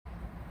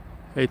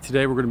Hey,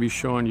 today we're going to be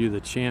showing you the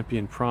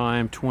Champion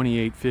Prime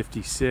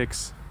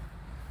 2856.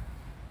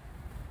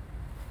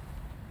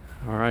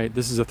 All right,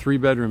 this is a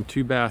 3-bedroom,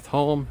 2-bath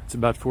home. It's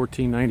about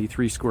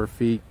 1,493 square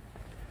feet.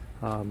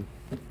 It's going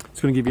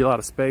to give you a lot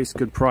of space,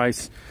 good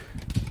price.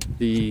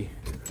 The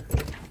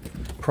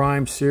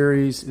Prime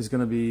series is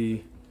going to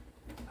be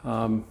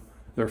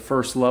their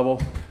first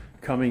level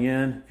coming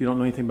in. If you don't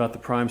know anything about the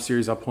Prime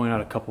series, I'll point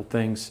out a couple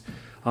things.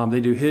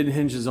 They do hidden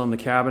hinges on the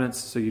cabinets,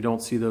 so you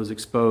don't see those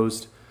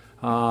exposed.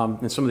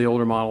 And some of the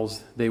older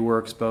models, they were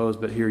exposed,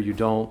 but here you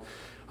don't.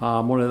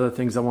 One of the other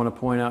things I want to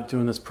point out too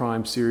in this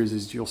Prime series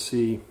is you'll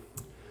see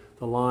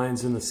the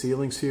lines in the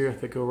ceilings here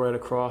that go right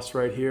across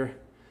right here.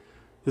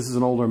 This is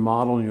an older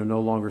model and you'll no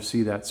longer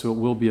see that, so it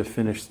will be a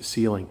finished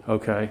ceiling,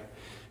 okay?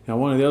 Now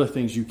one of the other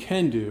things you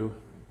can do,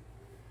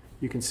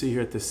 you can see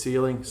here at the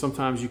ceiling,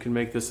 sometimes you can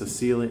make this a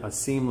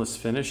seamless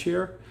finish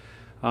here.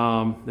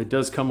 It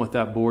does come with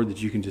that board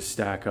that you can just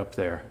stack up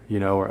there, you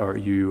know, or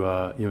you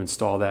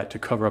install that to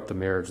cover up the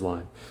marriage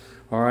line.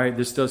 All right,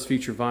 this does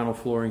feature vinyl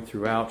flooring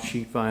throughout,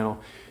 sheet vinyl.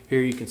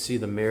 Here you can see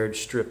the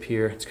marriage strip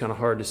here. It's kind of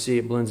hard to see,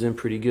 it blends in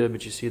pretty good,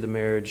 but you see the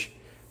marriage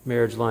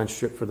line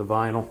strip for the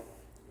vinyl.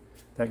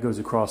 That goes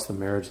across the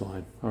marriage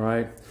line, all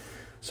right?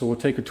 So we'll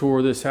take a tour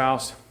of this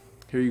house.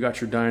 Here you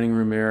got your dining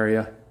room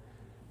area.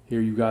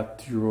 Here you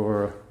got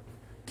your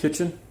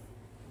kitchen.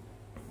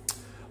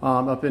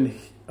 Up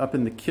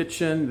in the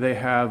kitchen, they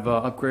have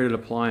upgraded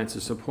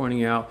appliances. So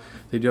pointing out,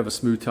 they do have a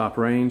smooth top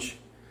range.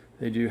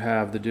 They do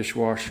have the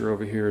dishwasher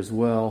over here as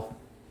well.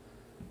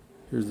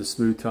 Here's the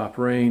smooth top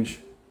range.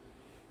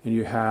 And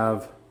you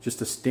have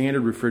just a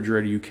standard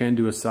refrigerator. You can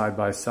do a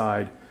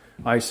side-by-side,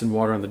 ice and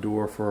water on the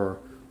door for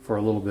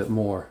a little bit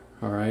more,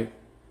 all right?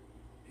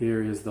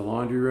 Here is the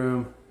laundry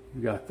room.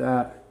 You got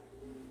that.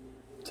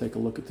 Take a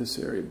look at this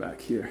area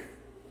back here.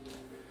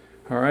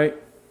 All right.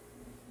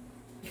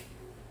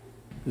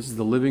 This is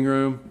the living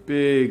room,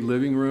 big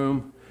living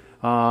room.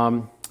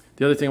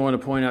 The other thing I want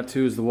to point out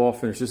too is the wall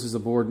finish. This is a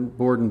board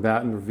and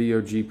batten or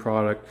VOG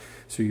product,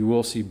 so you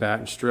will see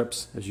batten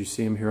strips as you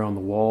see them here on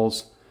the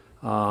walls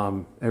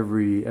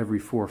every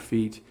 4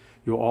 feet.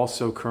 You'll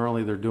also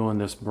currently they're doing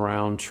this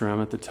brown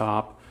trim at the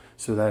top,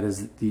 so that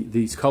is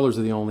these colors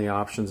are the only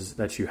options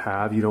that you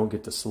have. You don't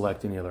get to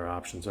select any other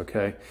options.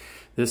 Okay,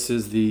 this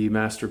is the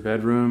master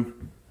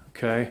bedroom.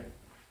 Okay,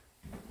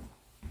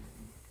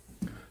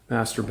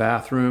 master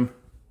bathroom.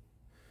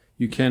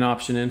 You can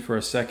option in for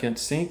a second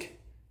sink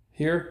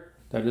here.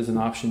 That is an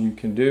option you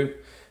can do.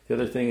 The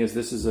other thing is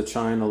this is a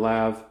China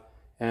lav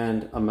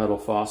and a metal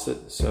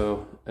faucet.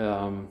 So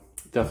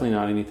definitely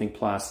not anything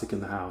plastic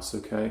in the house,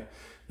 okay?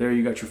 There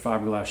you got your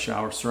fiberglass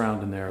shower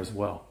surround in there as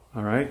well,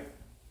 all right?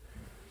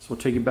 So we'll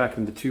take you back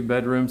into 2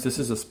 bedrooms. This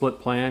is a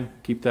split plan.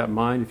 Keep that in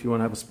mind. If you want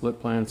to have a split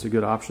plan, it's a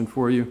good option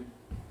for you.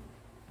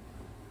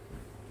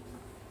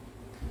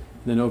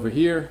 And then over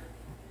here,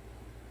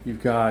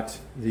 you've got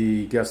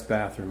the guest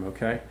bathroom,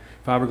 okay?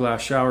 Fiberglass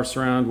shower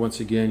surround.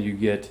 Once again, you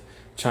get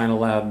China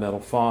Lab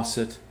metal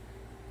faucet.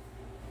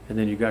 And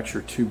then you got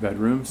your 2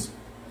 bedrooms.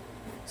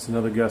 It's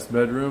another guest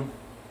bedroom.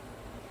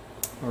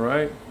 All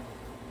right.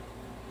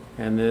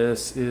 And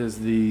this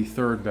is the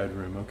 3rd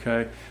bedroom,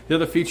 okay? The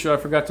other feature I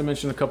forgot to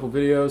mention in a couple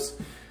videos,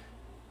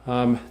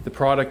 the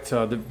product,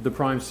 the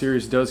Prime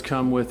series does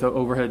come with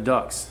overhead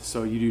ducts.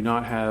 So you do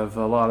not have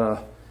a lot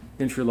of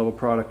entry-level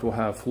product will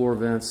have floor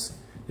vents.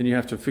 Then you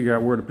have to figure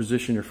out where to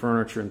position your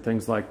furniture and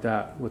things like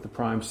that. With the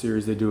Prime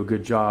series, they do a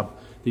good job.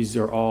 These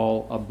are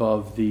all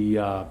above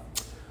the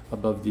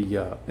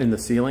in the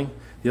ceiling.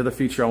 The other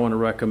feature I want to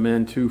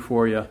recommend too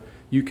for you,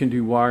 you can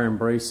do wire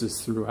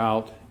embraces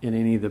throughout in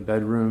any of the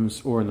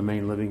bedrooms or in the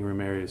main living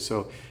room areas.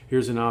 So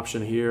here's an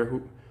option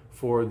here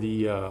for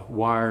the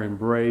wire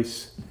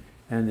embrace,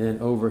 and then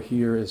over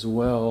here as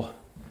well,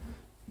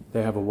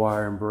 they have a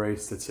wire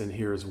embrace that's in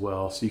here as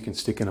well, so you can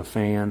stick in a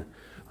fan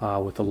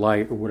with a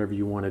light or whatever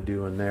you want to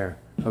do in there,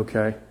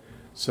 okay?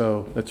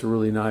 So that's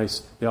really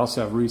nice. They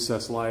also have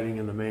recessed lighting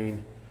in the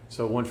main,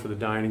 so one for the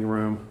dining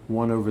room,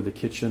 one over the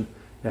kitchen.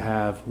 They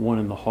have one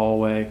in the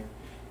hallway.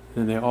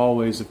 And they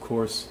always, of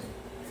course,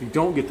 if you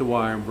don't get the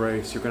wire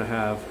embrace, you're going to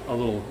have a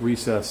little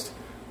recessed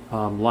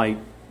light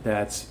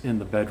that's in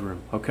the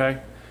bedroom,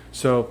 okay?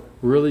 So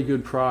really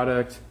good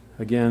product.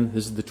 Again,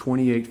 this is the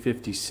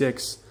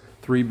 2856,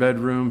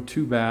 3-bedroom,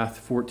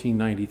 2-bath,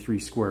 1,493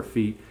 square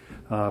feet,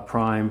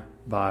 Prime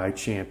by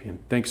Champion.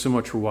 Thanks so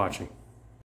much for watching.